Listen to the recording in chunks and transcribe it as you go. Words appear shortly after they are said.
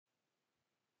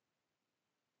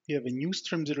We have a new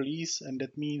Strimzi release, and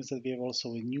that means that we have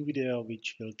also a new video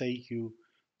which will take you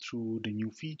through the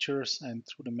new features and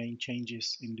through the main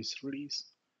changes in this release.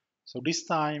 So this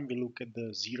time we look at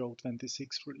the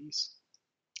 0.26 release.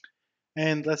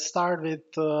 And let's start with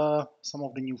some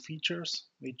of the new features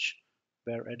which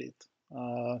were added.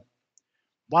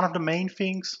 One of the main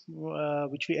things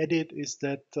which we added is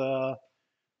that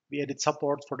we added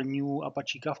support for the new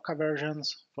Apache Kafka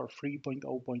versions for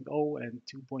 3.0.0 and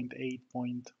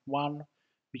 2.8.1,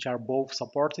 which are both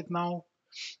supported now.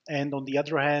 And on the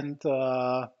other hand,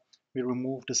 we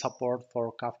removed the support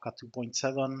for Kafka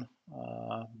 2.7,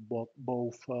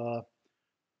 both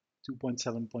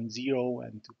 2.7.0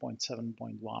 and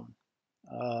 2.7.1.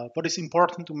 What is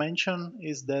important to mention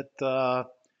is that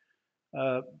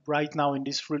right now in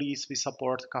this release we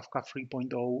support Kafka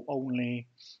 3.0 only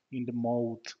in the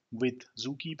mode with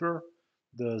Zookeeper.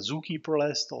 The Zookeeper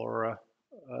list or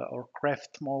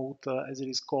craft mode as it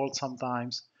is called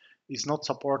sometimes is not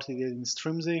supported in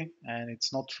Strimzi, and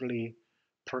it's not really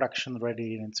production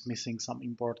ready, and it's missing some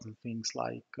important things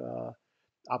like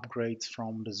upgrades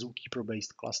from the Zookeeper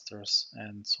based clusters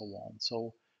and so on.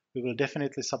 So we will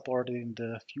definitely support it in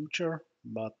the future,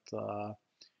 but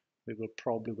we will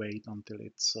probably wait until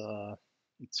it's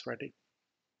ready.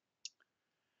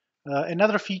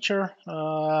 Another feature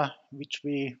which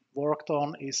we worked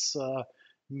on is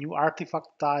new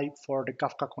artifact type for the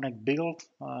Kafka Connect build.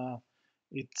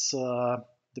 It's the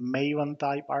Maven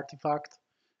type artifact,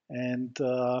 and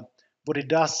what it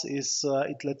does is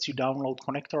it lets you download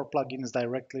connector plugins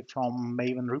directly from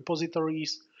Maven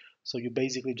repositories. So you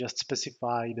basically just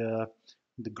specify the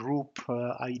group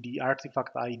ID,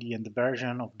 artifact ID, and the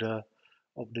version of the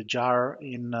jar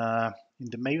in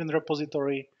the Maven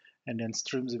repository, and then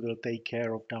Strimzi will take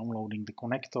care of downloading the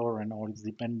connector and all its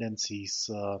dependencies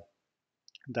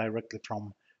directly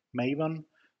from Maven.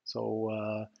 So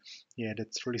yeah,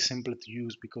 that's really simple to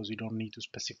use because you don't need to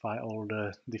specify all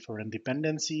the different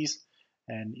dependencies.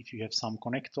 And if you have some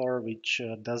connector which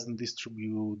doesn't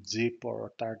distribute zip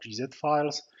or targz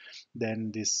files,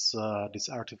 then this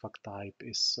artifact type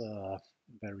is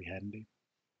very handy.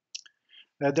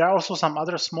 There are also some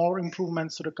other small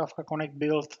improvements to the Kafka Connect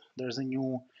build. There's a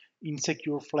new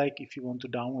insecure flag if you want to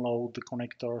download the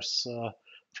connectors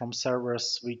from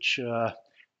servers which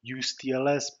use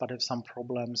TLS but have some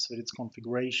problems with its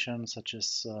configuration, such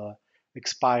as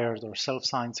expired or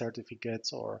self-signed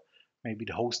certificates, or maybe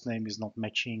the host name is not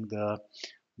matching the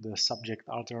subject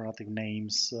alternative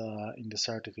names in the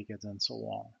certificates and so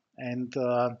on. And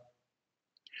on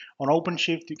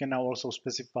OpenShift, you can now also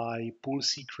specify pool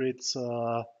secrets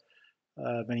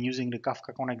when using the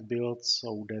Kafka Connect build,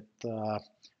 so that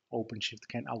OpenShift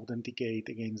can authenticate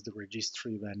against the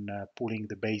registry when pulling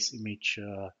the base image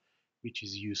which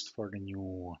is used for the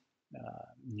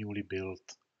newly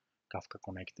built Kafka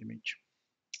Connect image.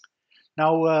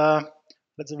 Now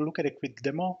let's have a look at a quick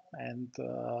demo, and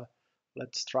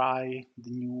let's try the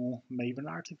new Maven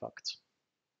artifacts.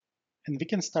 And we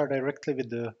can start directly with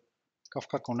the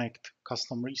Kafka Connect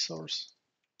custom resource.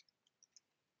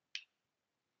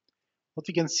 What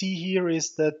we can see here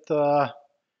is that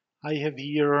I have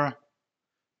here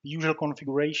the usual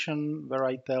configuration where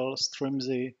I tell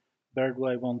Strimzi where do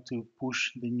I want to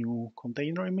push the new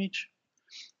container image.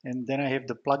 And then I have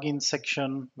the plugin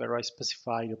section where I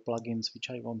specify the plugins which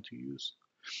I want to use.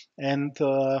 And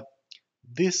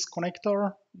this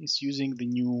connector is using the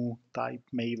new type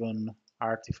Maven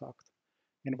artifact.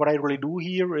 And what I really do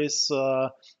here is I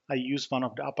use one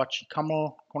of the Apache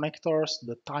Camel connectors,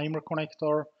 the timer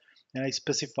connector, and I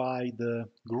specify the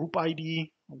group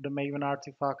ID of the Maven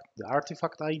artifact, the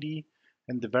artifact ID,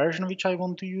 and the version which I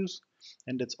want to use.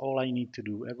 And that's all I need to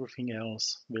do. Everything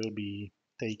else will be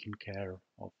taken care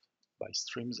of by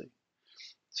Strimzi.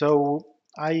 So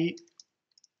I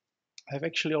have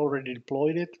actually already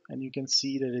deployed it, and you can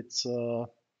see that it's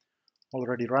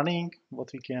already running.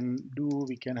 What we can do,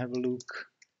 we can have a look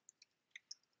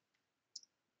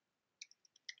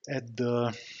at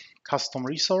the custom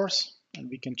resource, and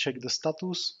we can check the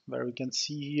status, where we can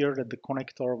see here that the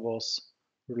connector was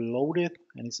reloaded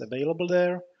and is available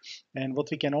there. And what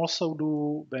we can also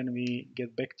do when we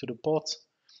get back to the pod,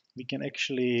 we can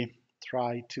actually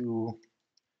try to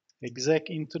exec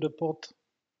into the pod.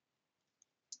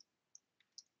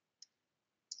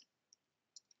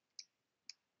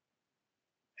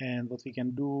 And what we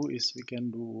can do is we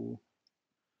can do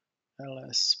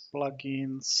ls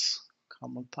plugins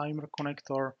camel timer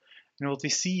connector. And what we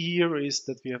see here is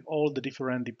that we have all the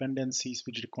different dependencies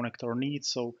which the connector needs.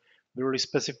 So we already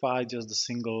specified just the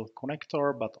single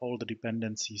connector, but all the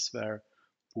dependencies were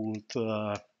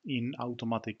pulled in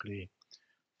automatically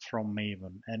from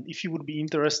Maven. And if you would be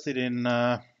interested in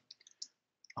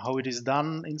how it is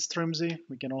done in Strimzi,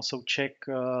 we can also check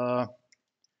the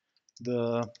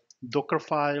Docker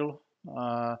file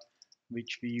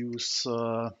which we use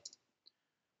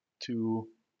to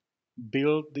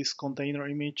build this container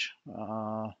image.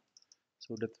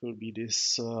 So that will be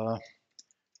this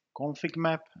config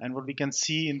map. And what we can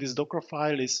see in this Docker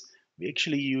file is we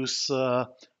actually use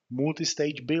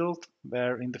multi-stage build,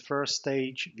 where in the first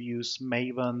stage we use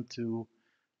Maven to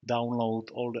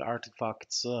download all the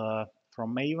artifacts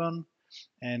from Maven,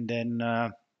 and then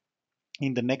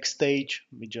in the next stage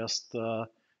we just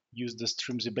use the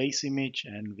Strimzi base image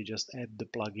and we just add the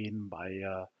plugin by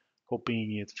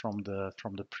copying it from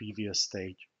the previous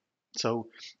stage. So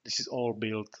this is all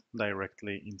built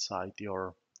directly inside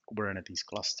your Kubernetes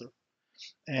cluster.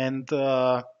 And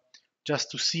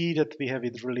just to see that we have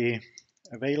it really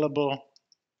available,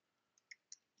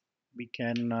 we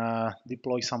can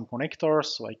deploy some connectors.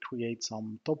 So I create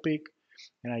some topic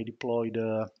and I deploy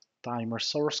the timer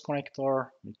source connector,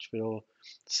 which will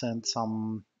send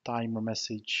some timer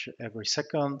message every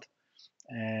second.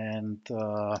 And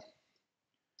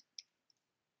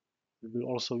we will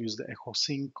also use the echo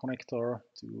sync connector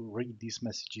to read these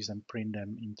messages and print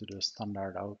them into the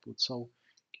standard output. So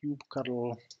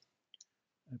kubectl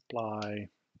apply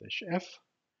 -f,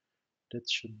 that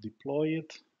should deploy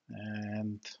it.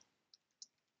 And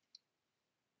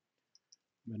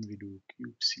when we do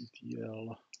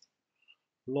kubectl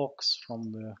logs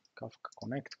from the Kafka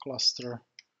Connect cluster,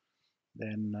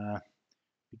 then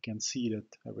we can see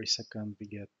that every second we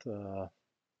get a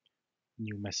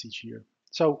new message here.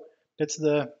 So that's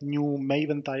the new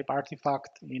Maven type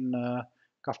artifact in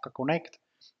Kafka Connect.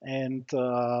 And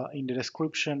in the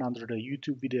description under the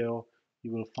YouTube video,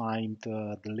 you will find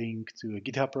the link to a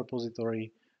GitHub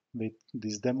repository with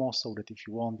this demo, so that if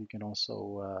you want, you can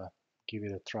also give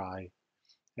it a try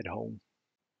at home.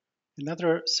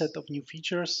 Another set of new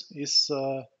features is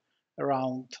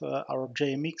around our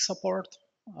JMX support.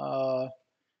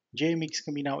 JMX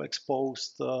can be now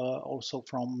exposed also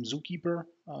from Zookeeper.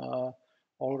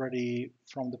 Already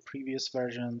from the previous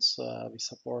versions, we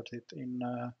support it in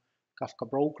Kafka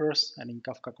Brokers and in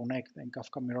Kafka Connect and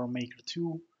Kafka Mirror Maker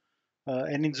 2.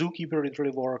 And in Zookeeper, it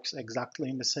really works exactly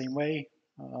in the same way.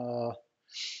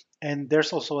 And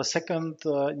there's also a second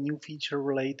new feature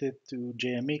related to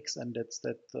JMX, and that's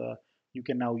that you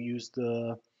can now use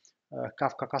the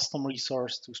Kafka custom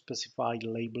resource to specify the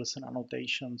labels and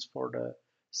annotations for the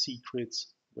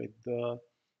secrets with the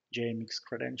JMX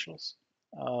credentials.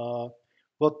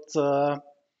 What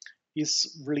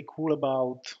is really cool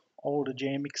about all the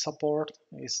JMX support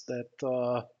is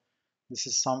that this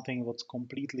is something that's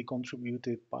completely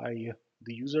contributed by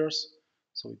the users.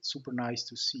 So it's super nice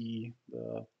to see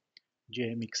the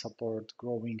JMX support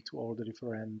growing to all the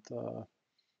different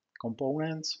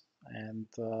components, and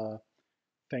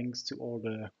thanks to all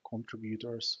the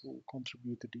contributors who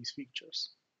contributed these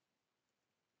features.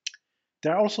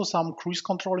 There are also some cruise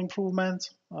control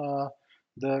improvements.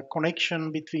 The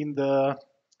connection between the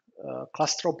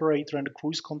cluster operator and the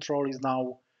cruise control is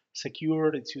now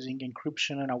secured. It's using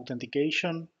encryption and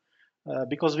authentication.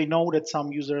 Because we know that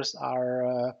some users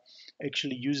are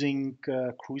actually using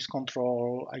cruise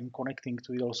control and connecting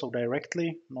to it also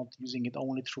directly, not using it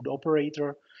only through the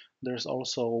operator. There's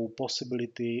also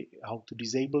possibility how to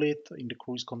disable it in the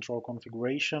cruise control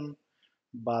configuration,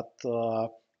 but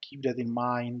keep that in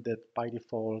mind that by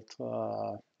default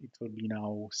it will be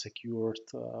now secured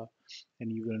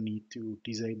and you will need to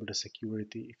disable the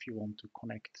security if you want to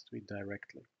connect to it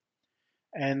directly.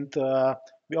 And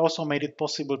we also made it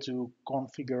possible to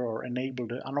configure or enable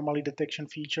the anomaly detection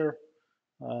feature,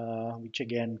 which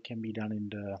again can be done in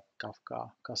the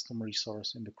Kafka custom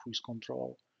resource in the cruise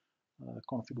control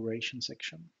configuration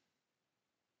section.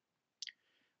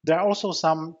 There are also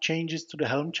some changes to the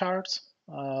Helm charts.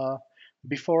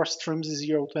 Before Strimzi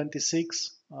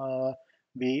 0.26,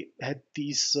 we had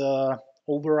these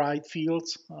override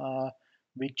fields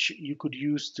which you could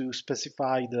use to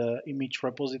specify the image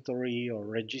repository or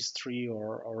registry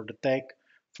or the tag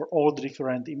for all the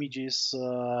different images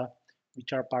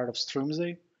which are part of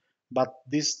Strimzi. But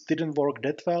this didn't work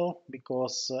that well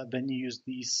because when you use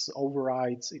these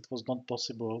overrides, it was not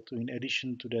possible to, in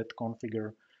addition to that,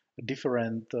 configure a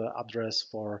different address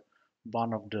for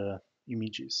one of the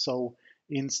images. So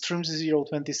in Strimzi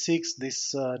 0.26,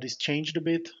 this changed a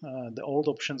bit. The old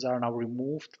options are now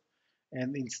removed,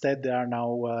 and instead there are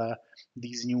now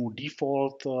these new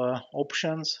default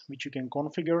options which you can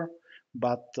configure.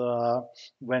 But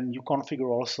when you configure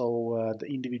also the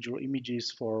individual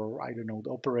images for, I don't know,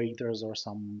 the operators or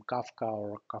some Kafka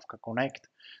or Kafka Connect,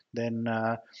 then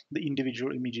the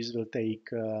individual images will take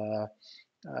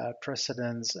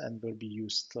precedence and will be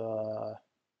used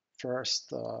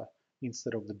first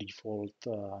instead of the default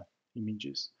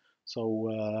images.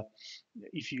 So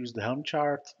if you use the Helm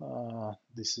chart,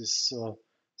 this is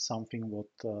something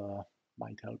what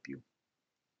might help you.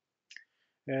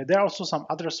 There are also some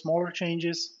other smaller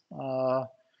changes.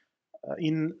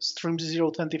 In Strimzi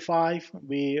 0.25,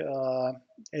 we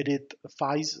added a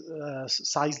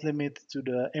size limit to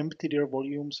the empty dir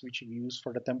volumes which we use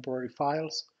for the temporary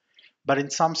files. But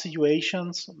in some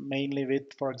situations, mainly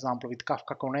with, for example, with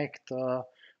Kafka Connect,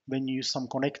 when you use some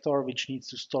connector which needs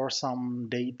to store some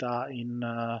data in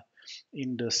the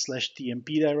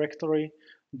 /tmp directory,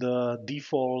 the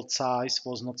default size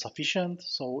was not sufficient.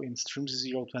 So in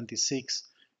Strimzi 0.26,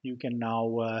 you can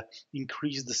now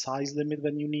increase the size limit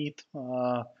when you need,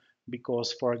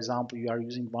 because, for example, you are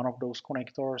using one of those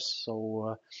connectors,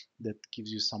 so that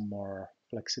gives you some more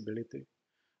flexibility.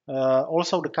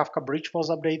 Also, the Kafka bridge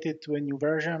was updated to a new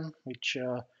version, which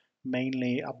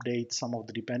mainly updates some of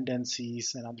the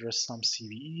dependencies and address some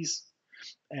CVEs.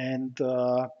 And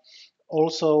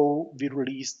also, we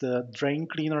released the drain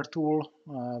cleaner tool,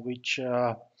 which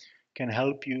can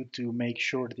help you to make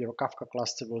sure that your Kafka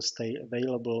cluster will stay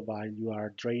available while you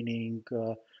are draining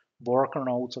worker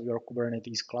nodes of your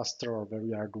Kubernetes cluster or where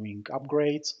you are doing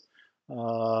upgrades.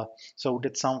 So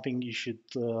that's something you should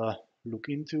look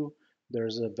into.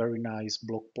 There's a very nice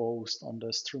blog post on the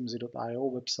strimzi.io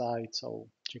website, so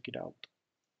check it out.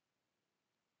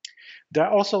 There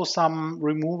are also some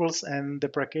removals and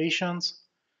deprecations.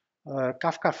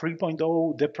 Kafka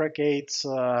 3.0 deprecates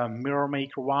Mirror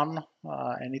Maker 1,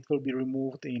 and it will be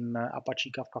removed in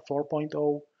Apache Kafka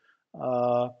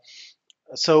 4.0.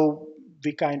 So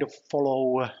we kind of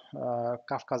follow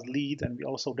Kafka's lead, and we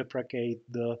also deprecate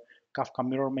the Kafka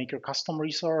Mirror Maker custom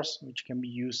resource, which can be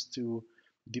used to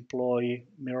deploy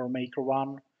Mirror Maker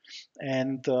 1.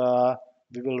 And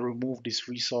we will remove this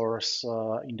resource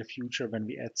in the future when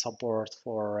we add support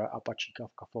for Apache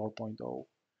Kafka 4.0.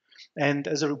 And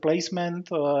as a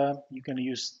replacement, you can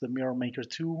use the Mirror Maker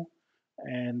 2.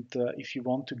 And if you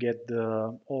want to get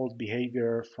the old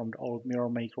behavior from the old Mirror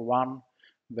Maker 1,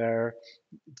 where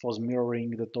it was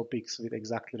mirroring the topics with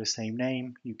exactly the same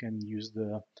name, you can use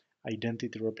the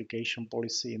identity replication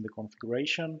policy in the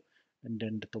configuration, and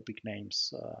then the topic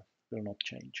names will not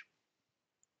change.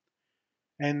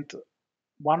 And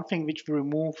one thing which we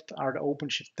removed are the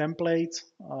OpenShift templates.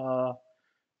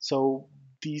 So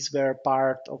these were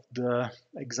part of the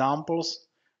examples,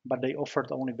 but they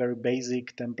offered only very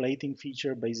basic templating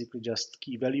feature, basically just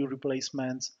key value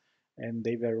replacements, and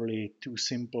they were really too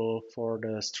simple for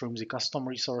the Strimzi custom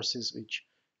resources, which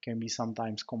can be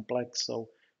sometimes complex. So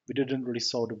we didn't really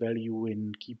saw the value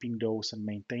in keeping those and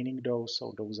maintaining those,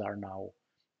 so those are now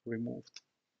removed.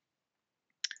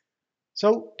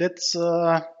 So that's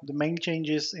the main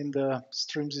changes in the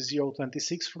Strimzi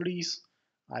 0.26 release.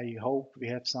 I hope we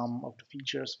have some of the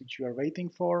features which you are waiting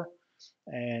for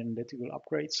and that you will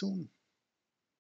upgrade soon.